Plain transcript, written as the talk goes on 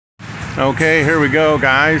Okay, here we go,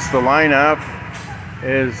 guys. The lineup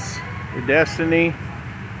is Destiny,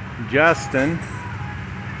 Justin,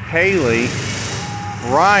 Haley,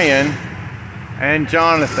 Ryan, and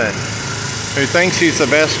Jonathan, who thinks he's the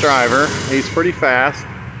best driver. He's pretty fast,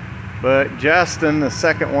 but Justin, the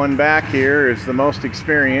second one back here, is the most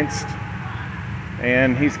experienced,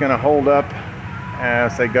 and he's going to hold up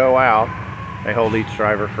as they go out. They hold each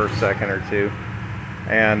driver for a second or two,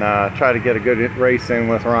 and try to get a good race in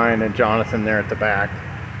with Ryan and Jonathan there at the back.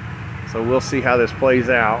 So we'll see how this plays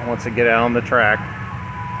out once they get out on the track.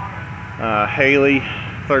 Haley,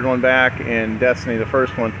 third one back, and Destiny, the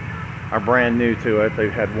first one, are brand new to it.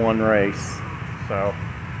 They've had one race, so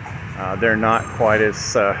they're not quite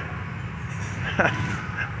as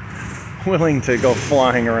willing to go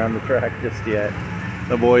flying around the track just yet.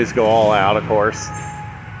 The boys go all out, of course.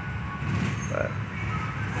 But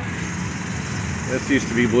this used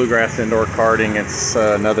to be Bluegrass Indoor Karting. It's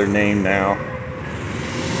another name now.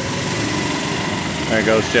 There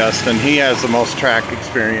goes Justin. He has the most track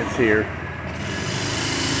experience here.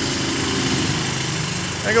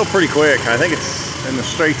 They go pretty quick. I think it's in the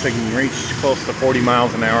straights they can reach close to 40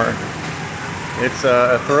 miles an hour. It's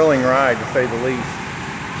a thrilling ride, to say the least.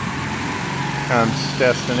 Comes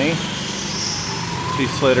Destiny. She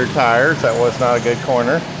slid her tires. That was not a good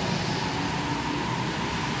corner.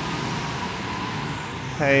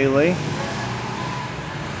 Haley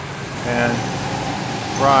and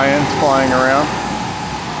Ryan's flying around,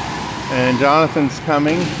 and Jonathan's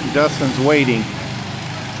coming. Justin's waiting.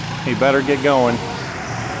 He better get going.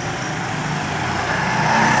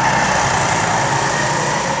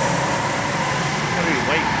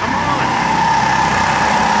 Wait, come on.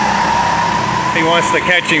 He wants to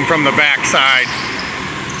catch him from the backside.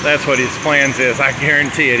 That's what his plans is. I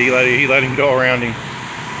guarantee it. He let him go around him.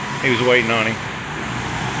 He was waiting on him.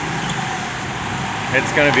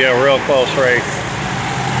 It's going to be a real close race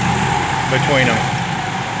between them.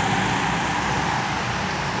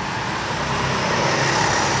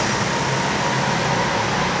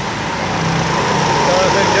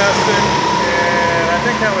 Jonathan, Justin, and I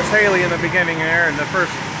think that was Haley in the beginning there in the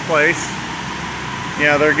first place.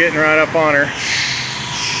 Yeah, they're getting right up on her.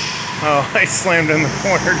 Oh, they slammed in the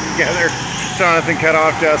corner together. Jonathan cut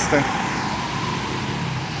off Justin.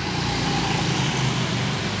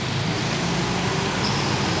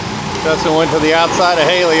 Justin went to the outside of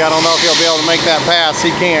Haley. I don't know if he'll be able to make that pass. He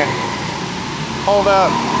can't. Hold up.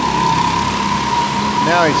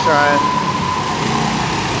 Now he's trying.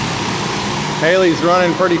 Haley's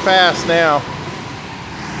running pretty fast now.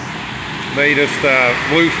 They just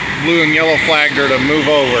blue and yellow flagged her to move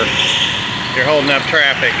over. You're holding up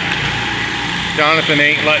traffic. Jonathan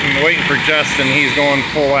ain't waiting for Justin. He's going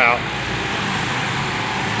full out.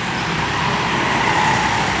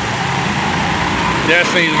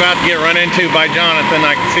 Destiny's about to get run into by Jonathan.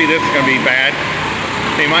 I can see this is going to be bad.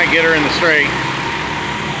 He might get her in the straight.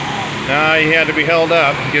 No, he had to be held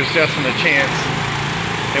up. Gives Justin a chance.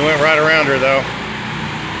 He went right around her, though.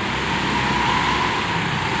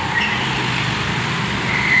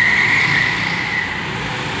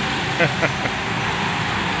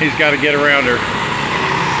 He's got to get around her.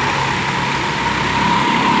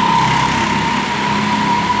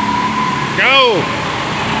 Go!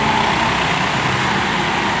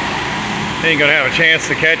 He ain't gonna have a chance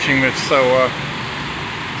to catch him. It's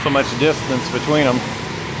so much distance between them.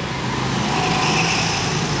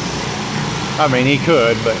 I mean, he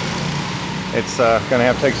could, but it's gonna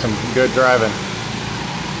have to take some good driving.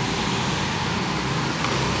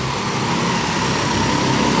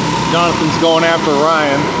 Jonathan's going after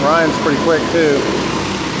Ryan. Ryan's pretty quick too.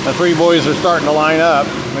 The three boys are starting to line up,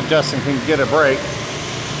 but Justin can get a break.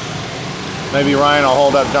 Maybe Ryan will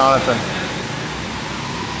hold up Jonathan.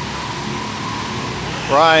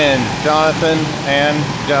 Ryan, Jonathan, and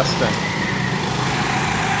Justin.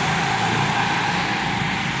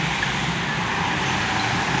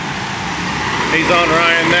 He's on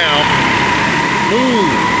Ryan now.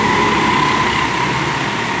 Move.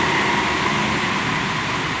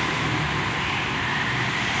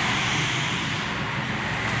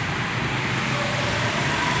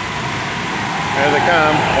 There they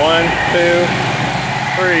come. 1, 2,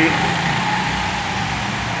 3.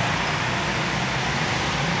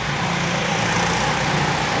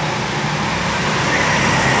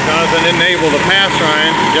 Jonathan isn't able to pass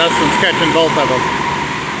Ryan. Justin's catching both of them.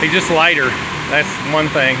 He's just lighter. That's one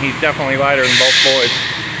thing. He's definitely lighter than both boys.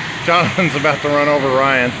 Jonathan's about to run over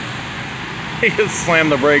Ryan. He just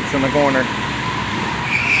slammed the brakes in the corner.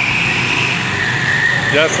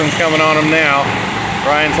 Justin's coming on him now.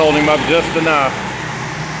 Ryan's holding him up just enough.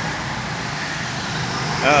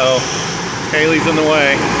 Uh-oh. Haley's in the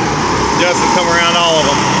way. Justin come around all of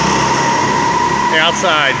them.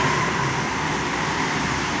 Outside.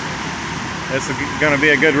 This is going to be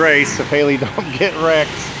a good race if Haley don't get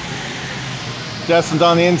wrecked. Justin's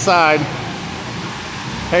on the inside.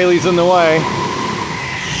 Haley's in the way.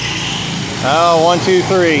 Oh, 1, 2,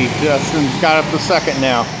 3. Justin's got up to second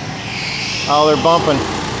now. Oh, they're bumping.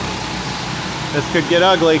 This could get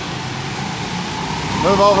ugly.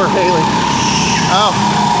 Move over, Haley. Oh.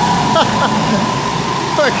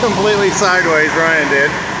 Went completely sideways, Ryan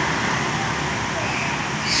did.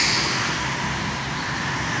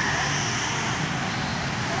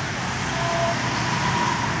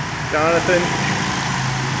 Jonathan,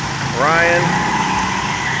 Ryan,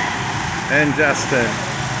 and Justin.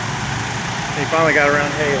 He finally got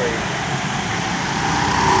around Haley.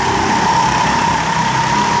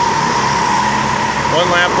 One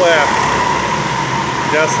lap left.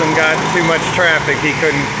 Justin got too much traffic.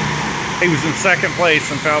 He was in second place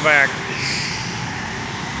and fell back.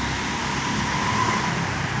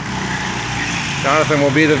 Jonathan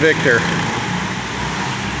will be the victor.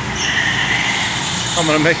 I'm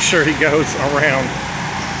going to make sure he goes around.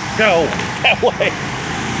 Go that way.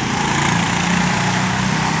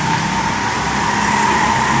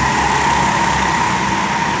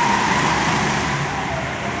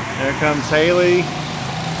 There comes Haley.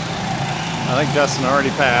 I think Justin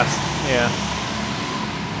already passed. Yeah.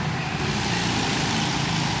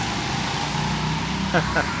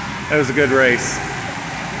 That was a good race.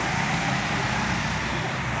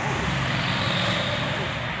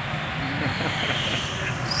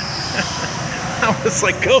 I was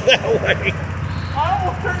like, go that way. I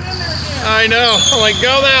almost turned in there again. I know. I'm like,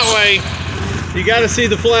 go that way. You got to see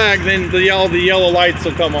the flag, then the yellow lights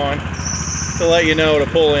will come on to let you know to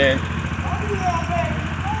pull in. Oh yeah, baby.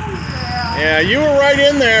 Oh Yeah, yeah. you were right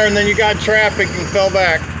in there, and then you got traffic and fell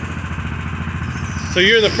back. So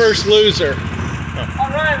you're the first loser. All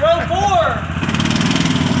right, row 4.